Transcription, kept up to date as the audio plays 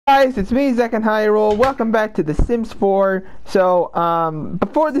Guys, it's me, Zach and Hyrule. Welcome back to The Sims 4. So,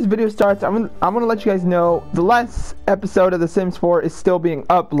 before this video starts, I'm gonna let you guys know the last episode of The Sims 4 is still being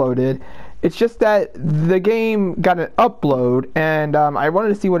uploaded. It's just that the game got an upload, and I wanted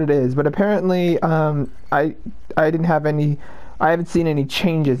to see what it is, but apparently, I didn't have any. I haven't seen any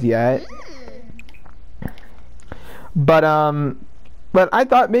changes yet. But I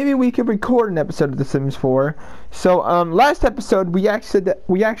thought maybe we could record an episode of The Sims 4. So last episode we actually did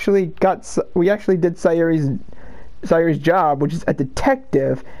Sayori's job, which is a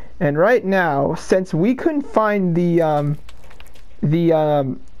detective. And right now, since we couldn't find the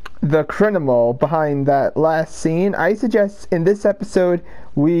criminal behind that last scene, I suggest in this episode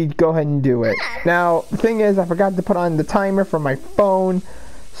we go ahead and do it. Now the thing is, I forgot to put on the timer for my phone,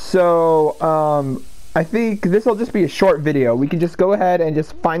 so I think this will just be a short video. We can just go ahead and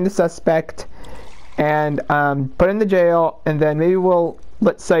just find the suspect and put in the jail, and then maybe we'll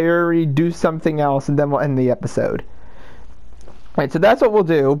let Sayori do something else, and then we'll end the episode. Alright, so that's what we'll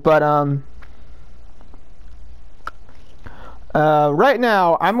do, but right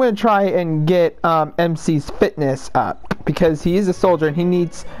now I'm going to try and get MC's fitness up, because he is a soldier and he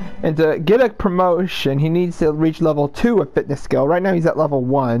needs, and to get a promotion he needs to reach level 2 of fitness skill. Right now he's at level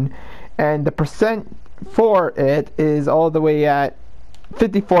 1, and the percent for it is all the way at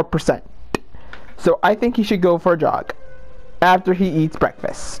 54%. So I think he should go for a jog after he eats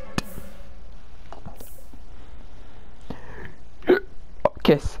breakfast.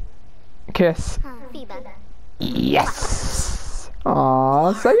 Kiss. Kiss. Yes!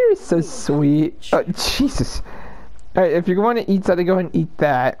 Aww, Sayori's so sweet. Oh, Jesus. Alright, if you're going to eat something, go ahead and eat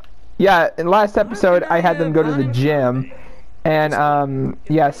that. Yeah, in last episode I had them go to the gym. And,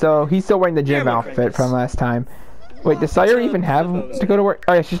 yeah, so he's still wearing the gym outfit from last time. Wait, does Sayori even have to go to work?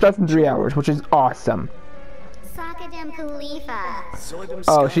 Oh, yeah, she starts in 3 hours, which is awesome.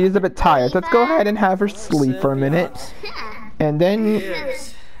 Oh, she is a bit tired. Let's go ahead and have her sleep for a minute. And then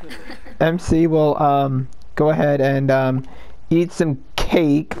MC will, go ahead and, eat some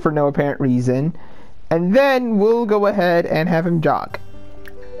cake for no apparent reason. And then we'll go ahead and have him jog.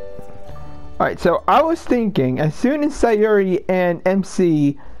 Alright, so I was thinking, as soon as Sayori and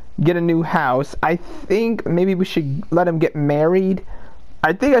MC get a new house, I think maybe we should let them get married.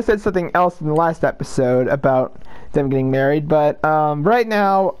 I think I said something else in the last episode about them getting married, but right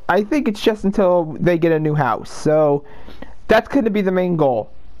now, I think it's just until they get a new house. So, that's going to be the main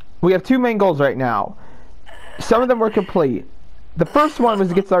goal. We have 2 main goals right now. Some of them were complete. The first one was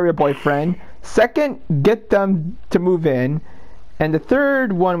to get Sayori a boyfriend. Second, get them to move in. And the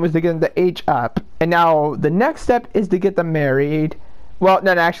third one was to get them to age up. And now the next step is to get them married. Well,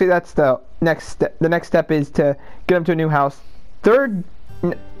 no, actually that's the next step. The next step is to get them to a new house. Okay,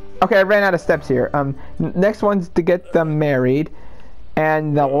 I ran out of steps here. Next one's to get them married.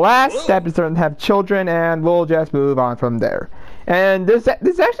 And the last step is to have children, and we'll just move on from there. And there's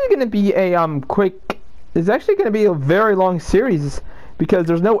actually going to be a there's actually going to be a very long series, because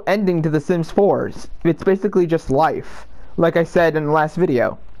there's no ending to The Sims 4. It's basically just life, like I said in the last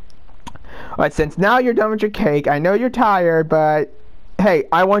video. Alright, since now you're done with your cake, I know you're tired, but hey,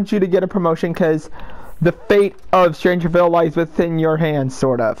 I want you to get a promotion, because the fate of Strangerville lies within your hands,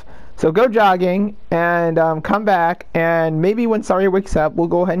 sort of. So go jogging, and come back, and maybe when Sayori wakes up, we'll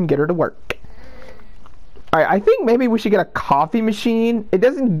go ahead and get her to work. Alright, I think maybe we should get a coffee machine. It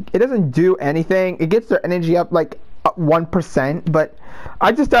doesn't do anything. It gets their energy up like 1%, but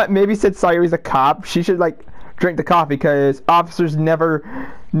I just thought maybe since Sayori's a cop, she should like drink the coffee, because officers never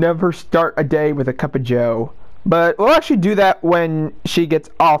start a day with a cup of joe. But we'll actually do that when she gets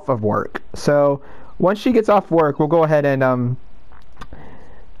off of work. So once she gets off work, we'll go ahead and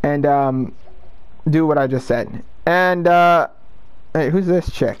do what I just said. And hey, who's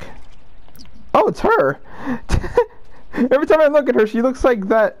this chick? Oh, it's her. Every time I look at her, she looks like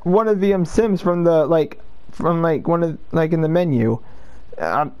that one of the Sims from the one of in the menu.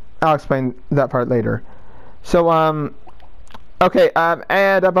 I'll explain that part later. So okay,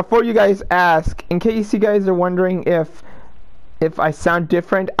 and before you guys ask, in case you guys are wondering if I sound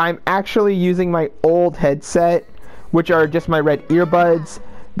different, I'm actually using my old headset, which are just my red earbuds,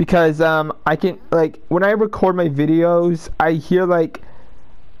 because I can, like, when I record my videos, I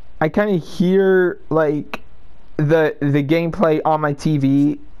kind of hear like the gameplay on my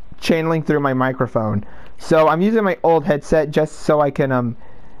TV channeling through my microphone. So I'm using my old headset just so I can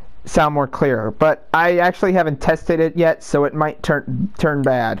sound more clear, but I actually haven't tested it yet, so it might turn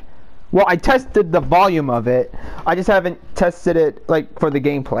bad. Well, I tested the volume of it, I just haven't tested it like for the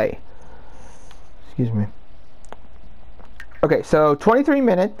gameplay. Excuse me. Okay, so 23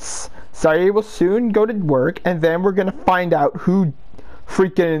 minutes. Sayori will soon go to work, and then we're gonna find out who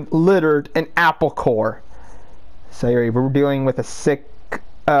freaking littered an apple core. Sayori, we're dealing with a sick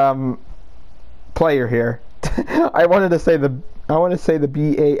player here. I want to say the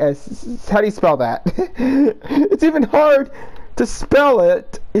BAS. How do you spell that? It's even hard to spell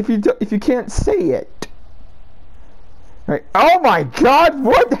it if you can't say it. Right. Oh my God!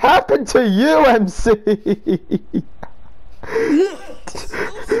 What happened to you, MC?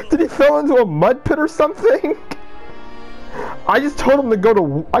 Did he fall into a mud pit or something? I just told him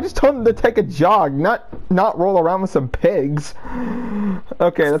to take a jog, not roll around with some pigs.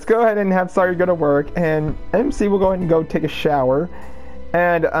 Okay, let's go ahead and have Sayori go to work, and MC will go ahead and go take a shower.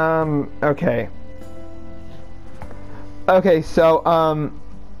 And okay. Okay, so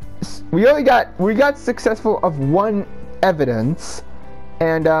we got successful of one evidence,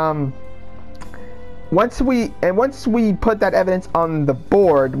 and once we put that evidence on the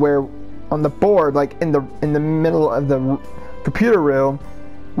board, like in the middle of the computer room,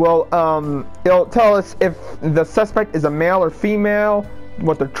 well, it'll tell us if the suspect is a male or female,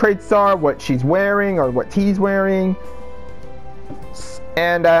 what their traits are, what she's wearing or what he's wearing,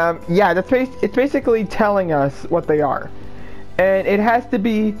 and yeah, it's basically telling us what they are, and it has to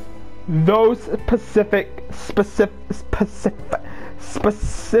be those specific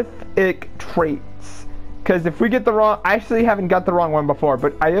traits. Because if we get the wrong, I actually haven't got the wrong one before,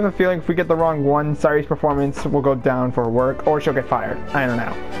 but I have a feeling if we get the wrong one, Sayori's performance will go down for work, or she'll get fired. I don't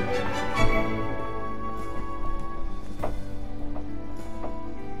know.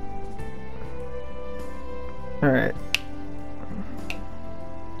 Alright.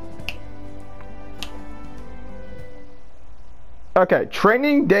 Okay,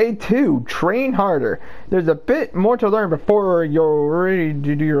 training day 2. Train harder. There's a bit more to learn before you're ready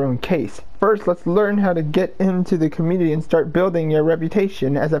to do your own case. First, let's learn how to get into the community and start building your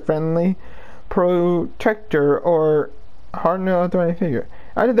reputation as a friendly protector or hard authority figure.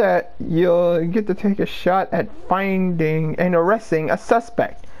 After that, you'll get to take a shot at finding and arresting a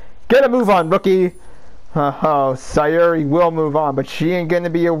suspect. Get a move on, rookie! Oh, Sayori will move on, but she ain't gonna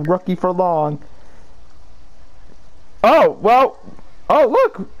be a rookie for long. Oh, well, oh,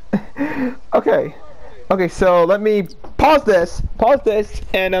 look. Okay, so let me pause this,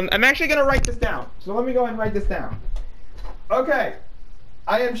 and I'm actually going to write this down. So let me go ahead and write this down. Okay,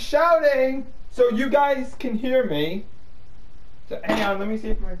 I am shouting so you guys can hear me. So hang on, let me see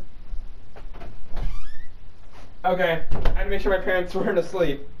if my... Okay, I had to make sure my parents weren't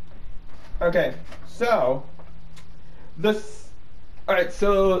asleep. Okay, so Alright,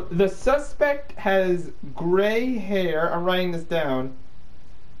 so the suspect has gray hair. I'm writing this down.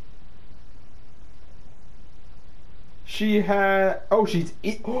 She had... Oh,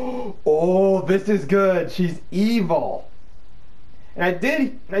 oh, this is good. She's evil. And I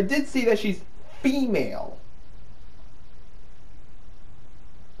did see that she's female.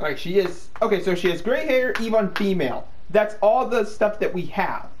 Alright, she is... Okay, so she has gray hair, evil, and female. That's all the stuff that we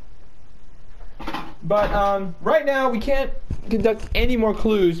have. But right now we can't conduct any more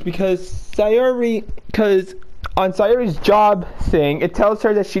clues because on Sayori's job thing, it tells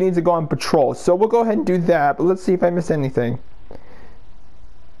her that she needs to go on patrol. So we'll go ahead and do that, but let's see if I miss anything.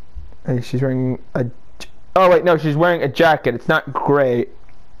 Hey, she's wearing a... Oh wait, no, she's wearing a jacket. It's not gray.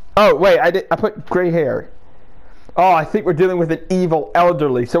 Oh wait, I put gray hair. Oh, I think we're dealing with an evil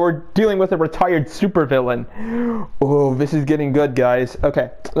elderly. So we're dealing with a retired supervillain. Oh, this is getting good, guys.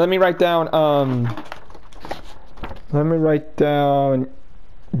 Okay, let me write down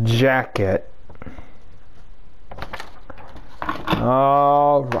jacket.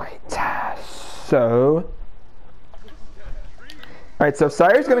 All right. So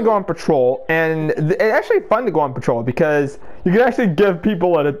Sayori's gonna go on patrol, and it's actually fun to go on patrol because you can actually give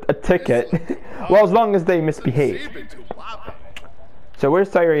people a ticket, well, as long as they misbehave. So where's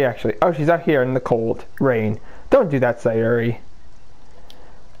Sayori actually? Oh, she's out here in the cold rain. Don't do that, Sayori.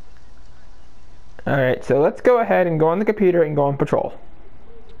 Alright, so let's go ahead and go on the computer and go on patrol.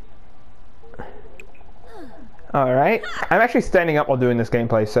 Alright, I'm actually standing up while doing this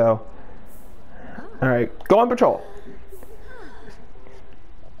gameplay, so... Alright, go on patrol.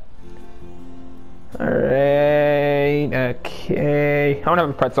 Alright, okay. I want to have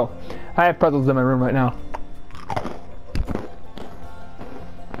a pretzel. I have pretzels in my room right now.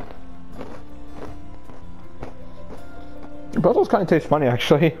 Pretzels kind of taste funny,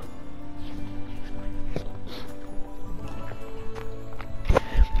 actually.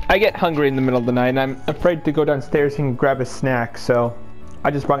 I get hungry in the middle of the night, and I'm afraid to go downstairs and grab a snack, so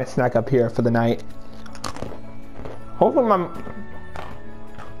I just brought a snack up here for the night. Hopefully my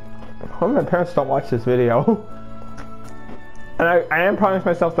parents don't watch this video. And I am promising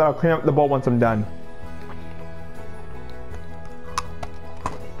myself that I'll clean up the bowl once I'm done.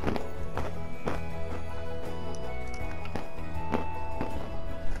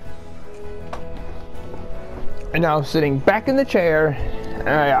 And now I'm sitting back in the chair.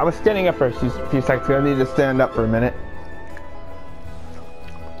 Alright, I was standing up for a few seconds ago. I need to stand up for a minute.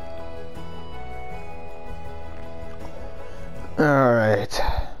 Alright.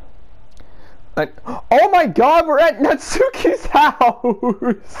 Oh my god, we're at Natsuki's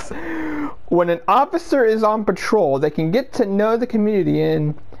house! When an officer is on patrol, they can get to know the community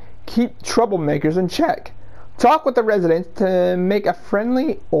and keep troublemakers in check. Talk with the residents to make a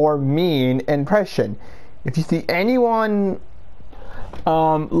friendly or mean impression. If you see anyone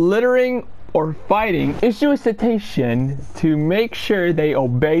littering or fighting, issue a citation to make sure they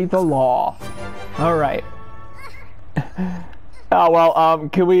obey the law. Alright. Oh, well,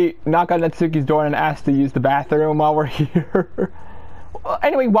 can we knock on Natsuki's door and ask to use the bathroom while we're here? Well,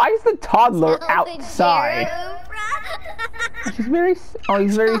 anyway, why is the toddler outside? He's very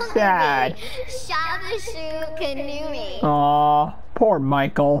sad. Aw, poor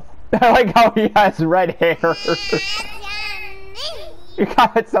Michael. I like how he has red hair. Your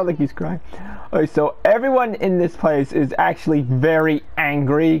comment sounds like he's crying. Okay, so everyone in this place is actually very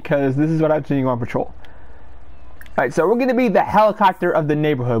angry because this is what I'm seeing on patrol. Alright, so we're going to be the helicopter of the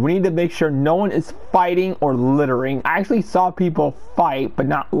neighborhood. We need to make sure no one is fighting or littering. I actually saw people fight, but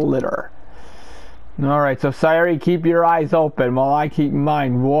not litter. Alright, so Sayori, keep your eyes open while I keep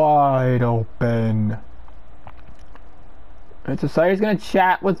mine wide open. Alright, so Sayori's going to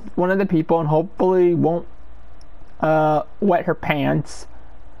chat with one of the people and hopefully won't wet her pants.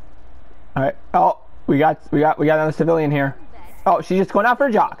 Alright, oh, we got another civilian here. Oh, she's just going out for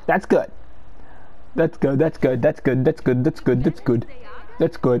a jog. That's good. That's good, that's good, that's good, that's good, that's good, that's good.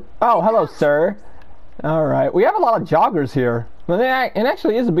 That's good. Oh, hello, sir. Alright, we have a lot of joggers here. Well, it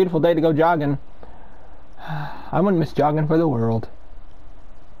actually is a beautiful day to go jogging. I wouldn't miss jogging for the world.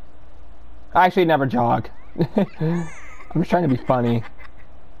 I actually never jog. I'm just trying to be funny.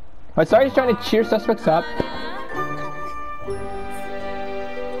 But sorry, just trying to cheer suspects up.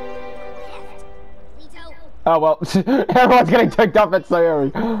 Oh well, everyone's getting ticked off at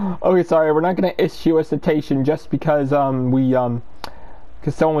Sayori. Okay, sorry, we're not gonna issue a citation just because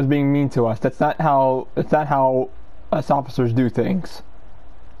because someone was being mean to us. That's not how us officers do things.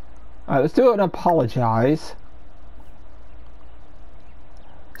 Alright, let's do an apologize.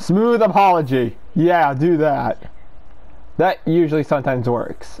 Smooth apology. Yeah, do that. That usually sometimes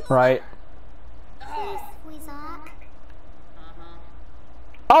works, right?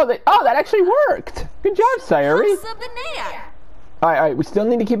 Oh, that actually worked. Good job, Sayori. Alright, we still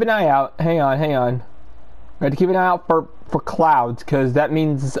need to keep an eye out. Hang on. We have to keep an eye out for clouds, because that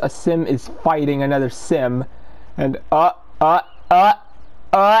means a sim is fighting another sim. And okay,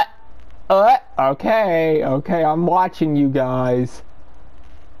 I'm watching you guys.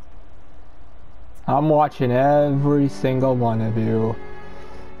 I'm watching every single one of you.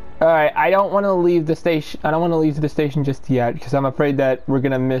 Alright, I don't want to leave the station. I don't want to leave the station just yet because I'm afraid that we're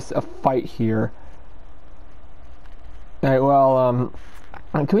gonna miss a fight here. Alright, well,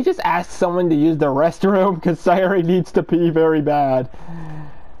 can we just ask someone to use the restroom? Because Sayori needs to pee very bad.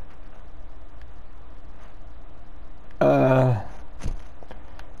 God,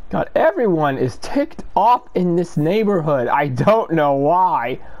 everyone is ticked off in this neighborhood. I don't know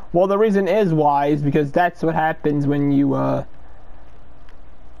why. Well, the reason is why is because that's what happens when you,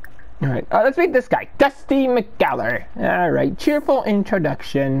 Alright, let's meet this guy, Dusty McGower. Alright, cheerful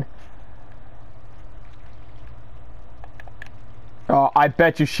introduction. Oh, I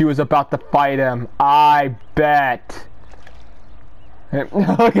bet you she was about to fight him. I bet.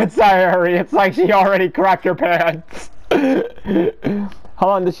 Look at Sayori, it's like she already crapped her pants. How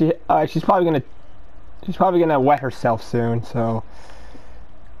long does she, she's probably gonna wet herself soon, so.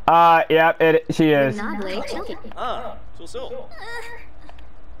 Yeah, she is.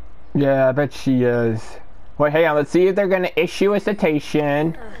 Yeah, I bet she is. Wait, hang on, let's see if they're gonna issue a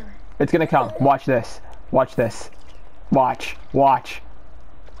citation. It's gonna come. Watch this. Watch this. Watch. I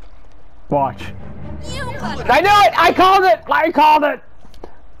knew it! I called it!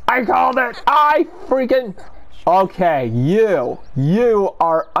 I freaking... Okay, you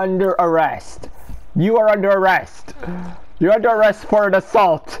are under arrest. You're under arrest for an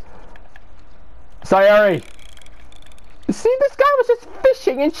assault. Sayori. See, this guy was just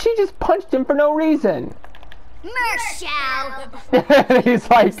fishing and she just punched him for no reason. And he's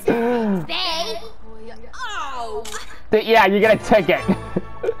like... Yeah, you get a ticket.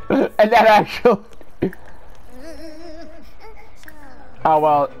 And that actually...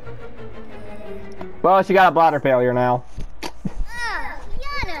 Oh, well, she got a bladder failure now.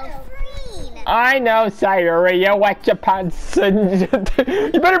 I know, Sayori, you wet your pants.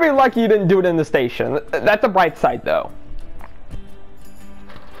 You better be lucky you didn't do it in the station. That's a bright side, though.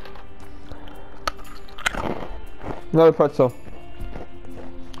 Another pretzel.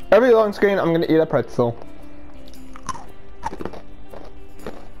 Every loading screen, I'm gonna eat a pretzel.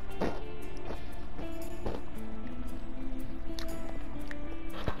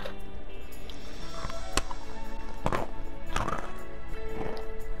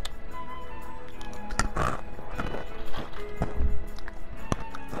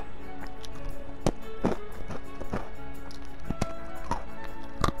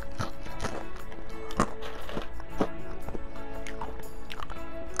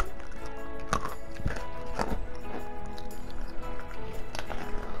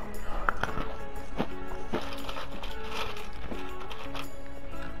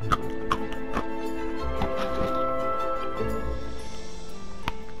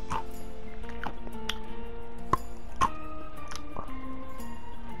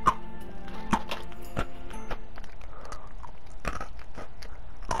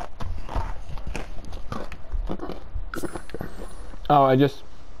 Oh, I just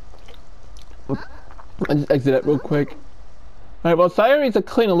exit it real quick. Alright, well, Sayori needs to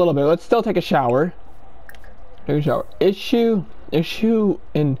clean a little bit. Let's still take a shower. Take a shower. Issue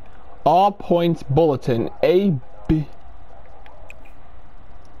in all points bulletin. A, B.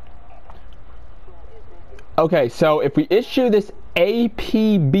 Okay, so if we issue this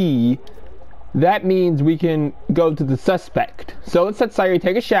APB, that means we can go to the suspect. So let's let Sayori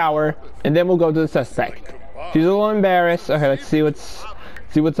take a shower, and then we'll go to the suspect. She's a little embarrassed. Okay, let's see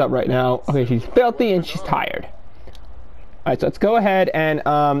what's up right now. Okay, she's filthy and she's tired. All right, so let's go ahead and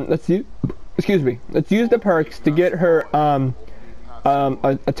let's use the perks to get her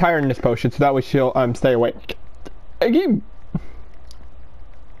a tiredness potion, so that way she'll stay awake. Again,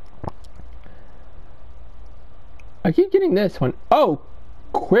 I keep getting this one. Oh,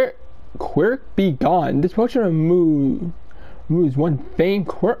 quirk be gone. This potion removes one faint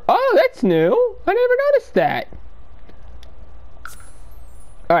quirk. Oh, that's new. I never noticed that.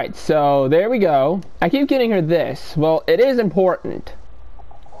 Alright, so there we go. I keep getting her this. Well, it is important.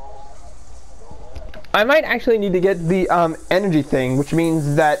 I might actually need to get the energy thing, which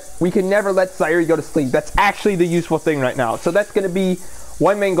means that we can never let Sayori go to sleep. That's actually the useful thing right now. So that's going to be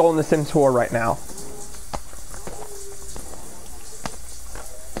one main goal in The Sims 4 right now.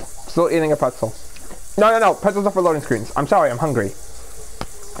 Still eating a pretzel. No. Pretzels are for loading screens. I'm sorry, I'm hungry.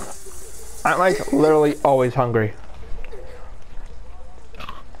 I'm like literally always hungry.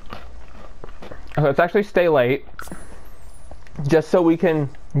 So let's actually stay late. Just so we can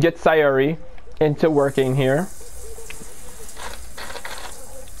get Sayori into working here.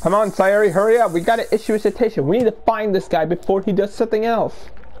 Come on, Sayori, hurry up. We gotta issue a citation. We need to find this guy before he does something else.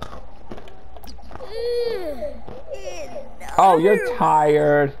 Oh, you're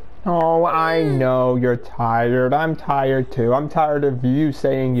tired. Oh, I know you're tired. I'm tired too. I'm tired of you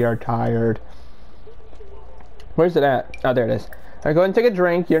saying you're tired. Where's it at? Oh, there it is. Alright, go ahead and take a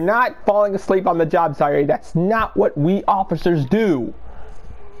drink. You're not falling asleep on the job, Sayori. That's not what we officers do.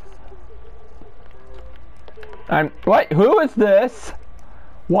 And what? Who is this?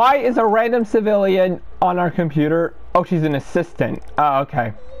 Why is a random civilian on our computer? Oh, she's an assistant. Oh,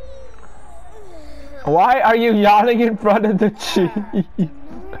 okay. Why are you yawning in front of the chief?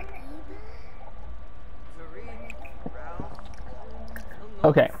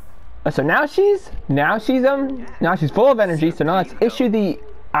 Okay. So now she's full of energy. So now let's issue the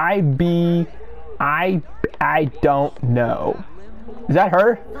IB. I don't know. Is that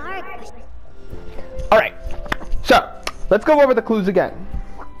her? All right. So let's go over the clues again.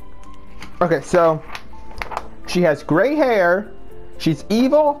 Okay. So she has gray hair. She's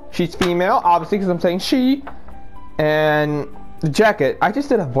evil. She's female, obviously, because I'm saying she. And the jacket. I just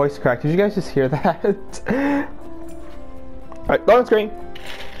did a voice crack. Did you guys just hear that? All right. Loading screen.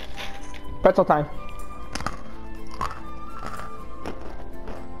 Pretzel time.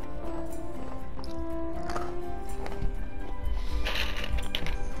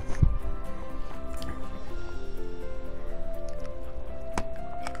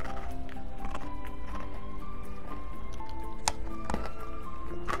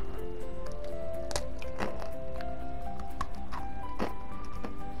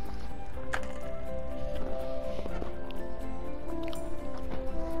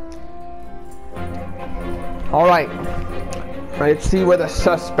 Alright, let's see where the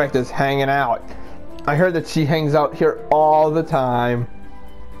suspect is hanging out. I heard that she hangs out here all the time.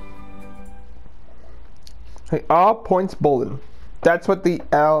 Hey, all points bulletin. That's what the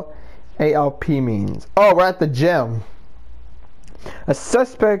LALP means. Oh, we're at the gym. A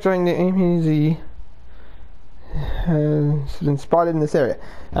suspect during the APZ has been spotted in this area.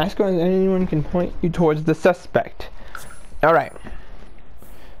 Ask whether anyone can point you towards the suspect. Alright.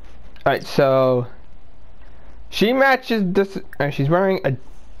 Alright, so She matches this. She's wearing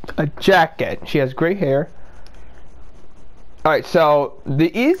a jacket. She has gray hair. All right. So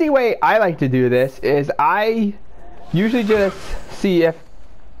the easy way I like to do this is I usually just see if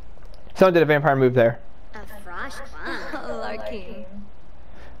someone did a vampire move there.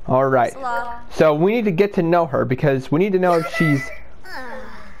 All right. So we need to get to know her because we need to know if she's.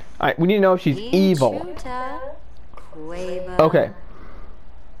 All right. We need to know if she's evil. Okay.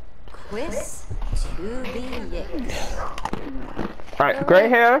 Alright, gray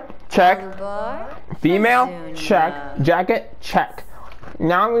hair, check. Female, check. Jacket, check.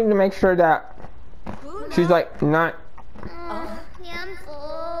 Now I'm going to make sure that she's like not.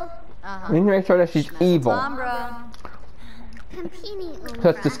 We need to make sure that she's evil. So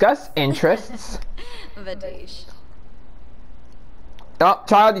let's discuss interests. Oh,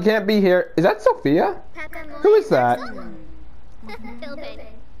 child, you can't be here. Is that Sophia? Who is that?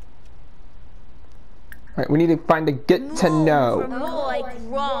 Alright, we need to find a get to know.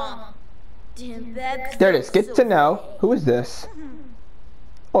 There it is, get to know. Who is this?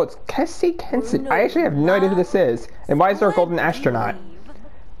 Oh, it's Kessie Kenson. I actually have no idea who this is. And why is there a golden astronaut?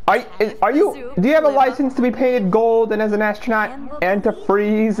 Do you have a license to be painted gold and as an astronaut and to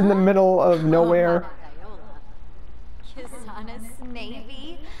freeze in the middle of nowhere?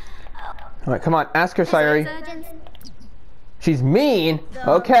 Alright, come on, ask her, Sayori. She's mean?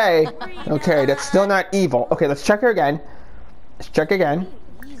 Okay. Okay, that's still not evil. Okay, let's check her again. Let's check again.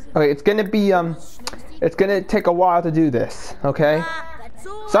 Okay, it's gonna be, it's gonna take a while to do this, okay?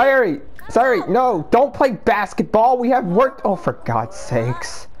 Sayori! Sayori, no! Don't play basketball! We have work— oh, for God's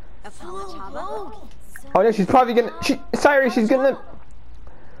sakes. Oh no, she's probably gonna— Sayori, she's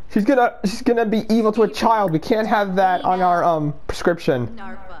gonna be evil to a child. We can't have that on our, prescription.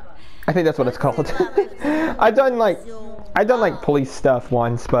 I think that's what it's called. I've done like police stuff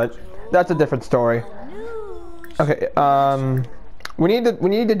once, but that's a different story. Okay, we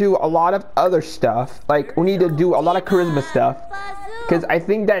need to do a lot of other stuff. Like we need to do a lot of charisma stuff because I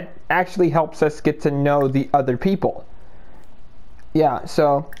think that actually helps us get to know the other people. Yeah,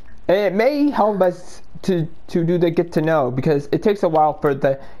 so it may help us to do the get to know because it takes a while for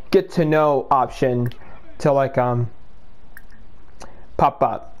the get to know option to like pop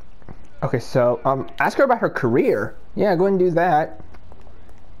up. Okay, so ask her about her career. Yeah, go ahead and do that.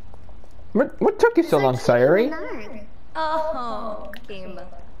 What took you so long, Sayori?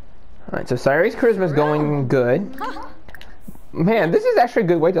 Alright, so Sayori's charisma is going good. Man, this is actually a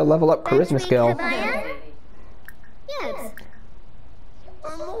good way to level up charisma skill.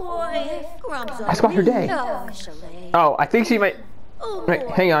 Ask about her day. Oh, I think she might... Wait,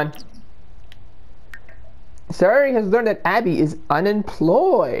 hang on. Sayori has learned that Abby is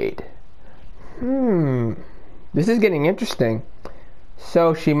unemployed. This is getting interesting.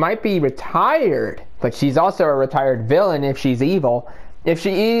 So she might be retired, but she's also a retired villain if she's evil. If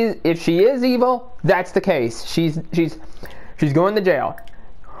she is evil, that's the case. She's going to jail.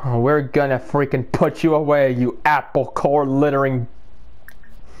 Oh, we're gonna freaking put you away, you apple core littering.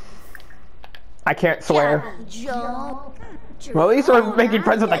 I can't swear. Well, at least we're making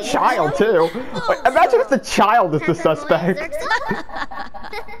friends with a child too. Wait, imagine if the child is the suspect.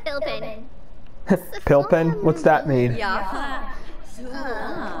 Pilpen? What's that mean?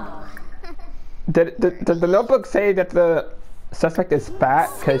 Did the notebook say that the suspect is fat?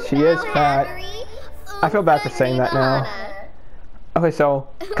 Because she is fat. I feel bad for saying that now. Okay, so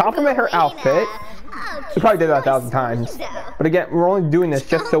compliment her outfit. We probably did that 1,000 times. But again, we're only doing this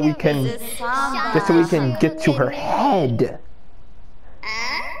just so we can get to her head.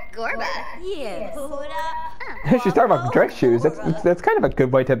 She's talking about dress shoes. That's kind of a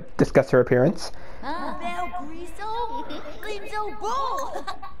good way to discuss her appearance.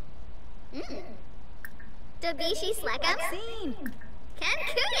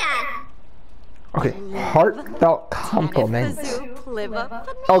 Okay, heartfelt compliments.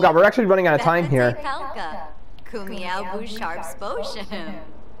 Oh god, we're actually running out of time here.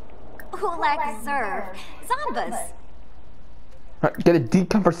 Get a deep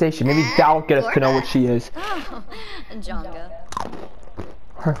conversation. Maybe that'll get us to know what she is.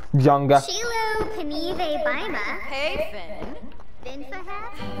 Jonga.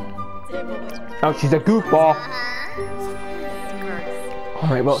 Oh, she's a goofball.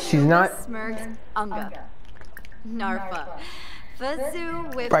 Alright, well, she's not.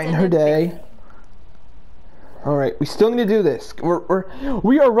 Brighten her day. Alright, we still need to do this.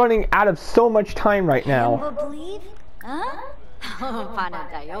 We are running out of so much time right now.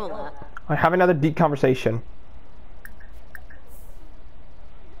 I have another deep conversation.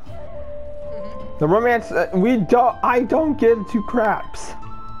 The romance, I don't give two craps.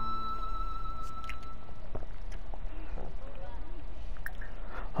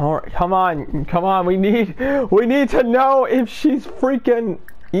 come on, come on. We need to know if she's freaking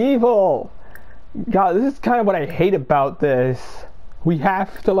evil. God, this is kind of what I hate about this. We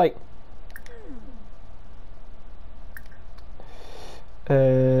have to like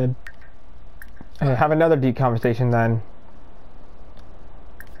have another deep conversation then.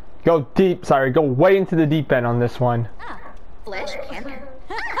 Go deep, sorry, go way into the deep end on this one. Flesh cannon.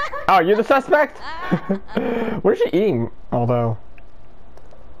 Oh, you're the suspect? What is she eating, although?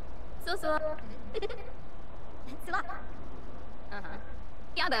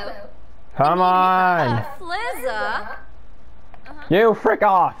 Come on! You frick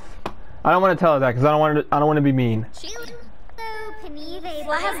off! I don't want to tell her that because I don't want to be mean.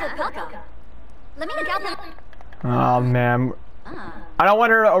 Oh man, I don't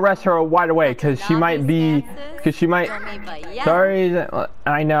want her to arrest her right away because she might. Sorry,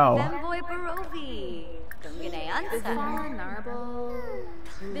 I know.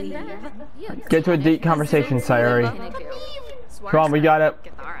 Get to a deep conversation, Sayori. Come on, we got it.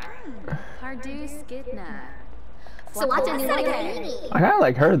 I kind of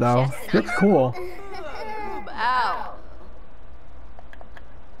like her though. She looks cool.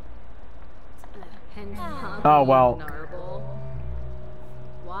 Oh well.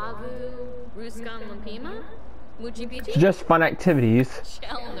 It's just fun activities.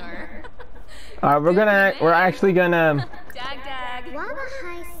 We're actually gonna.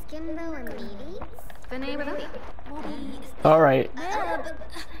 All right.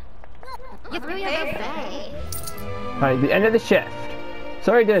 Alright, the end of the shift.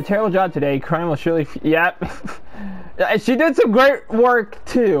 Sorry, did a terrible job today. Crime will surely. Yep. She did some great work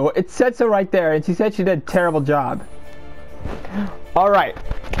too. It said so right there, and she said she did a terrible job. Alright,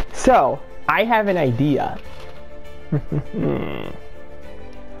 so I have an idea.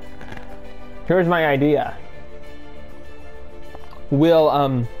 Here's my idea.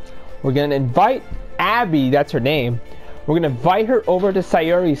 We're gonna invite Abby, that's her name. We're gonna invite her over to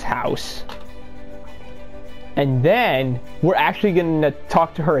Sayori's house. And then we're actually gonna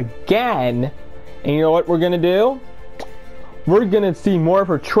talk to her again. And you know what we're gonna do? We're gonna see more of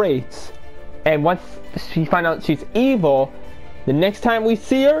her traits. And once she finds out she's evil, the next time we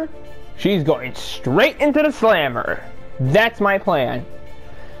see her, she's going straight into the slammer. That's my plan.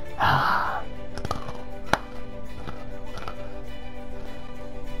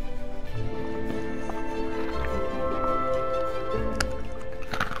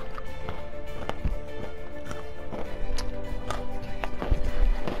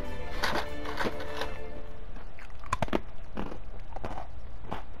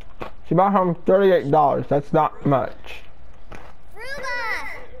 She bought home $38. That's not much.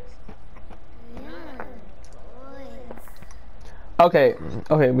 Okay,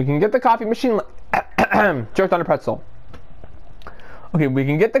 we can get the coffee machine. Joked on a pretzel. Okay, we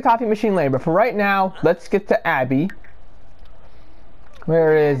can get the coffee machine later, but for right now, let's get to Abby.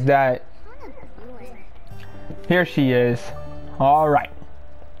 Where is that? Here she is. All right.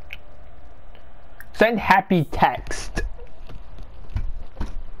 Send happy text.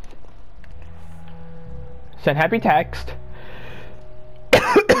 Send happy text.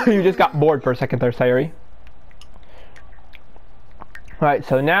 You just got bored for a second there, Sayori. Alright,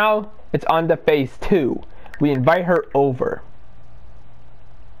 so now it's on to phase 2. We invite her over.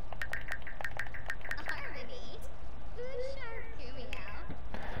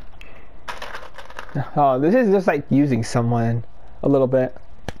 Oh, this is just like using someone a little bit.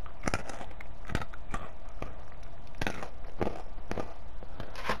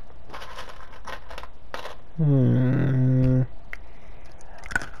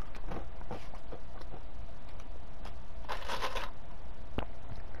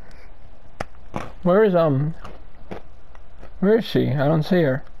 Where is she? I don't see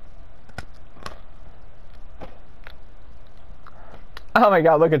her. Oh my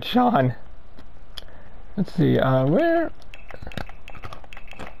god, look at Sean. Let's see, where?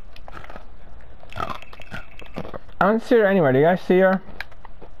 I don't see her anywhere. Do you guys see her?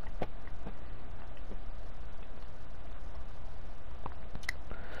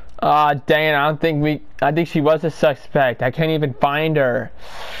 Ah, dang it, I think she was a suspect. I can't even find her.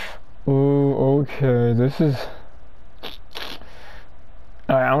 Ooh, okay, this is...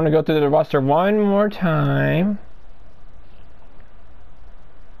 Alright, I want to go through the roster one more time.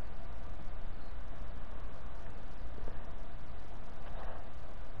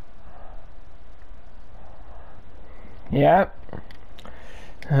 Yep.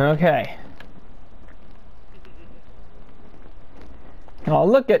 Okay. Oh,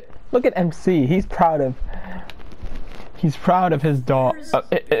 look at MC. He's proud of his dog.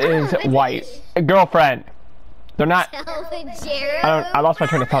 His wife, girlfriend. They're not. I lost my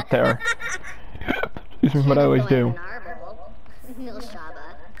train of thought there. This is what I always do.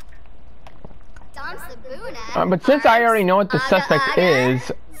 But since I already know what the suspect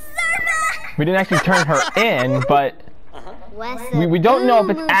is, we didn't actually turn her in, but we don't know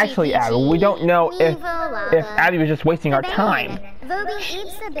if it's actually Abby. We don't know if Abby was just wasting our time.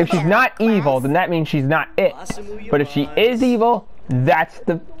 If she's not evil, then that means she's not it. But if she is evil, that's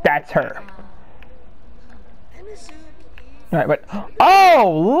her. Alright, but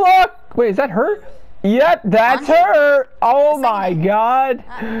oh look! Wait, is that her? Yep, that's her! Oh my god!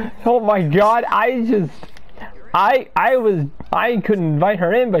 Oh my god, I couldn't invite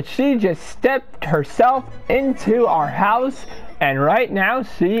her in, but she just stepped herself into our house, and right now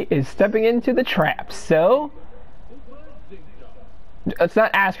she is stepping into the trap. So let's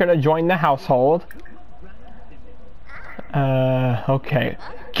not ask her to join the household. Okay.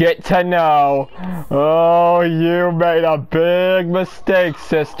 Get to know. Oh, you made a big mistake,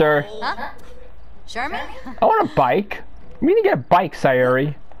 sister. Huh? Sherman? I want a bike. We need to get a bike,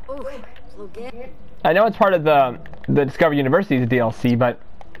 Sayori. I know it's part of the Discover University's DLC, but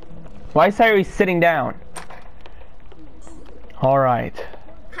why is Sayori sitting down? All right.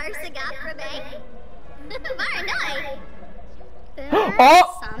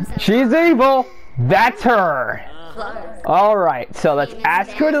 Oh, she's evil. That's her. All right, so let's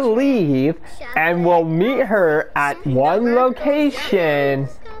ask her to leave, and we'll meet her at one location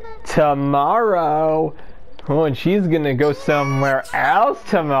tomorrow. Oh, and she's gonna go somewhere else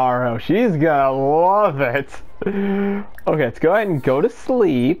tomorrow. She's gonna love it. Okay, let's go ahead and go to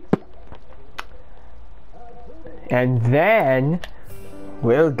sleep. And then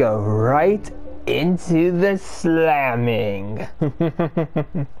we'll go right into the slamming.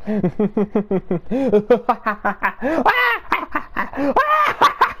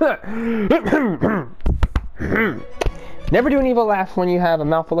 Never do an evil laugh when you have a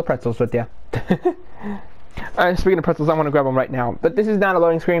mouthful of pretzels with you. Speaking of pretzels, I want to grab them right now. But this is not a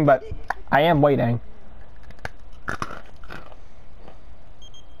loading screen, but I am waiting.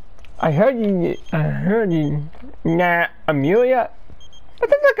 I heard you. Nah, Amelia? That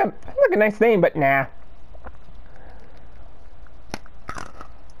sounds like a nice name, but nah.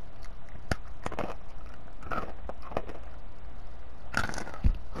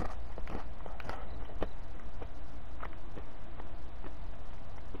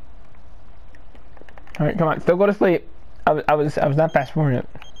 Alright, come on, still go to sleep. I was not fast forwarding it.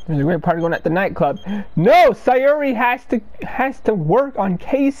 There's a great party going at the nightclub. No, Sayori has to work on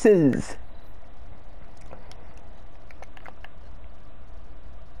cases.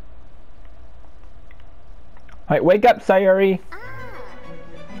 Alright, wake up, Sayori.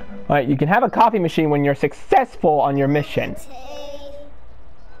 Alright, you can have a coffee machine when you're successful on your mission.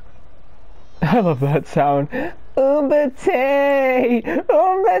 I love that sound. Umbate!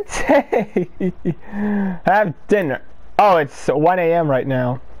 Umbate! Have dinner. Oh, it's 1 a.m. right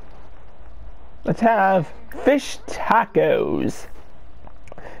now. Let's have fish tacos.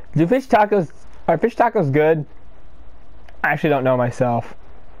 Are fish tacos good? I actually don't know myself.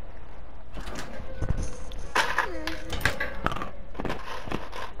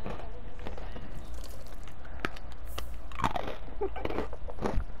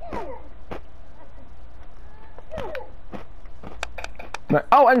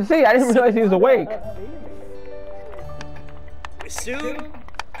 Oh, and see, I didn't realize he was awake.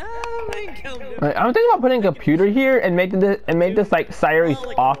 I'm thinking about putting a computer here and make this like Sayori's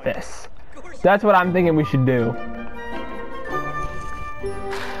office. That's what I'm thinking we should do.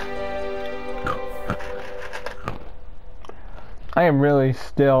 I am really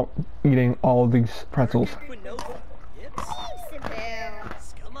still eating all of these pretzels.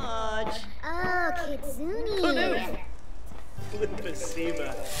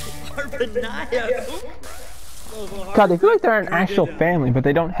 God, they feel like they're an actual family, but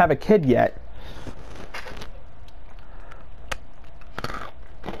they don't have a kid yet.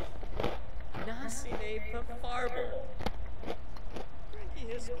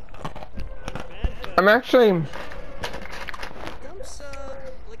 I'm actually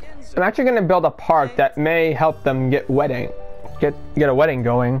gonna build a park that may help them get a wedding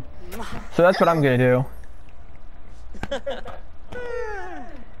going. So that's what I'm gonna do.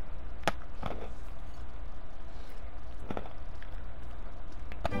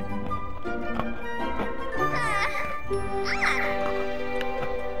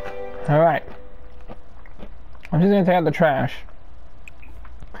 Alright. I'm just gonna take out the trash.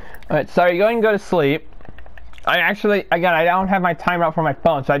 Alright, sorry, go ahead and go to sleep. Again, I don't have my timer out for my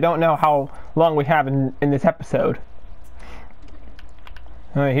phone, so I don't know how long we have in this episode.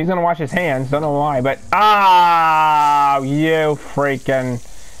 He's gonna wash his hands. Don't know why, but you freaking.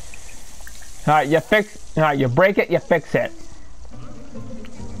 You fix. You break it. You fix it.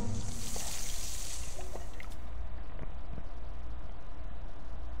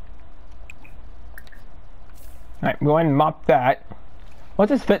 Alright, go ahead and mop that. What's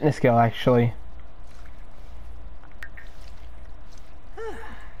his fitness skill, actually?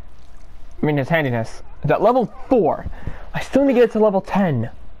 I mean, his handiness. It's at level 4. I still need to get it to level 10.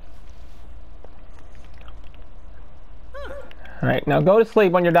 Alright, now go to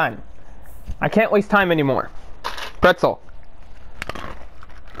sleep when you're done. I can't waste time anymore. Pretzel.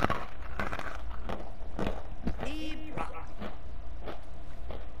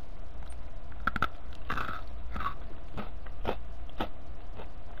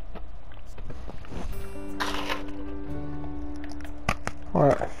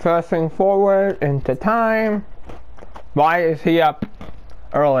 Fast thing forward into time. Why is he up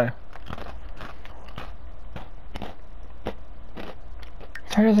early?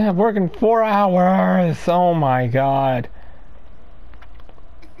 He doesn't have work in 4 hours. Oh my god.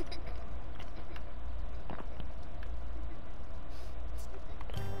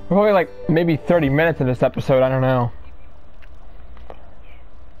 We're only like maybe 30 minutes in this episode. I don't know.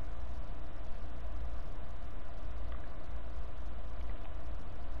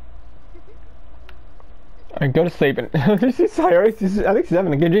 I go to sleep and this is Sayori. I think she's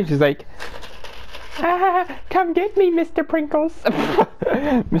having a good dream. She's like, come get me, Mr. Prinkles.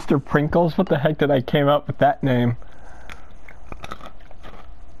 Mr. Prinkles? What the heck did I came up with that name?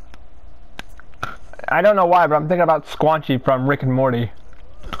 I don't know why, but I'm thinking about Squanchy from Rick and Morty.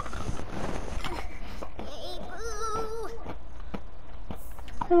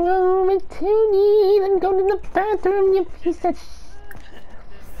 Oh, my Tony, I'm going to the bathroom, you piece of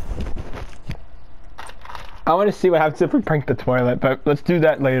I want to see what happens if we prank the toilet, but let's do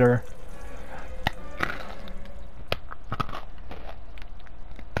that later.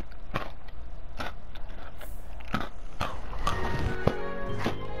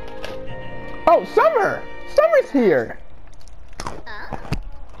 Oh, Summer! Summer's here!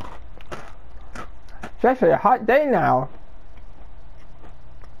 It's actually a hot day now.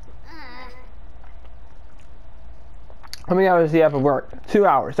 How many hours do you have of work? 2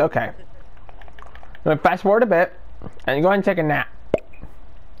 hours, okay. I'm gonna fast forward a bit and go ahead and take a nap. I'm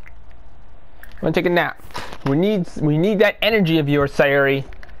gonna take a nap. We need that energy of yours, Sayori.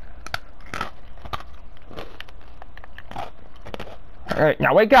 Alright,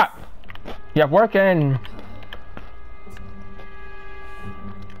 now wake up. You have work in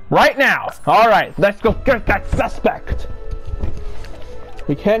right now. Alright, let's go get that suspect.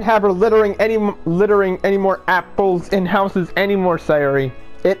 We can't have her littering any more apples in houses anymore, Sayori.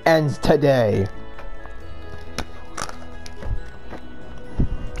 It ends today.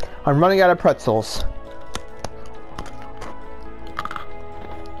 I'm running out of pretzels.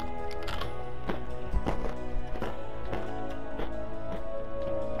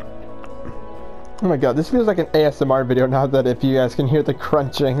 Oh my god, this feels like an ASMR video now that if you guys can hear the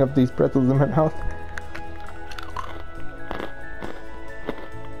crunching of these pretzels in my mouth.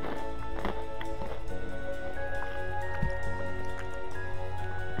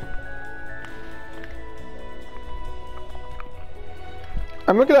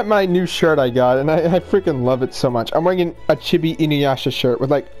 I'm looking at my new shirt I got, and I freaking love it so much. I'm wearing a Chibi Inuyasha shirt with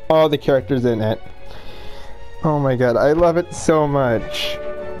like all the characters in it. Oh my god, I love it so much.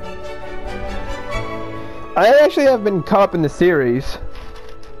 I actually have been caught up in the series.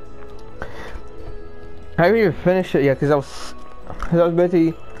 I haven't even finished it yet because I was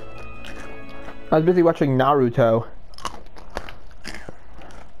busy watching Naruto.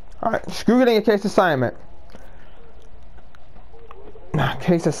 Alright, screw getting a case assignment.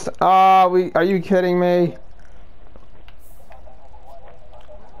 Case of are you kidding me?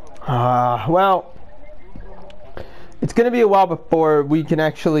 Well, it's gonna be a while before we can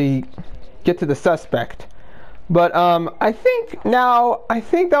actually get to the suspect. But I think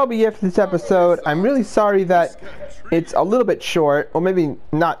that'll be it for this episode. I'm really sorry that it's a little bit short, or maybe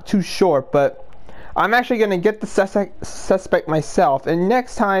not too short, but I'm actually gonna get the suspect myself. And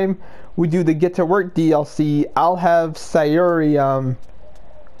next time we do the Get to Work DLC, I'll have Sayori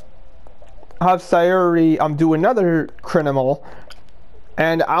do another criminal,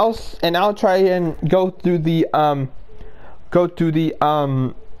 and I'll try and go through the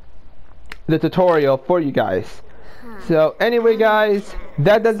tutorial for you guys. So anyway guys,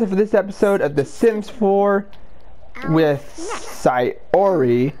 that does it for this episode of The Sims 4 with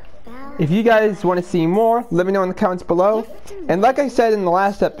Sayori. If you guys want to see more, let me know in the comments below. And like I said in the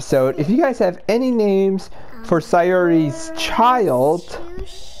last episode, if you guys have any names for Sayori's child.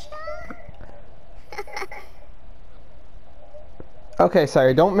 Okay,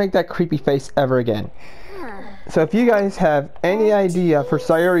 Sayori, don't make that creepy face ever again. So if you guys have any idea for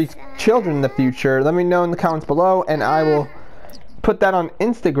Sayori's children in the future, let me know in the comments below, and I will put that on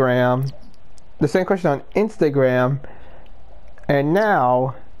Instagram. The same question on Instagram. And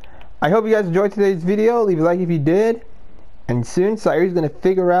now, I hope you guys enjoyed today's video. Leave a like if you did. And soon, Sayori's going to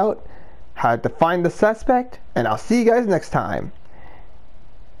figure out how to find the suspect. And I'll see you guys next time.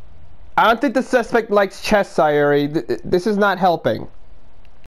 I don't think the suspect likes chess, Sayori. This is not helping.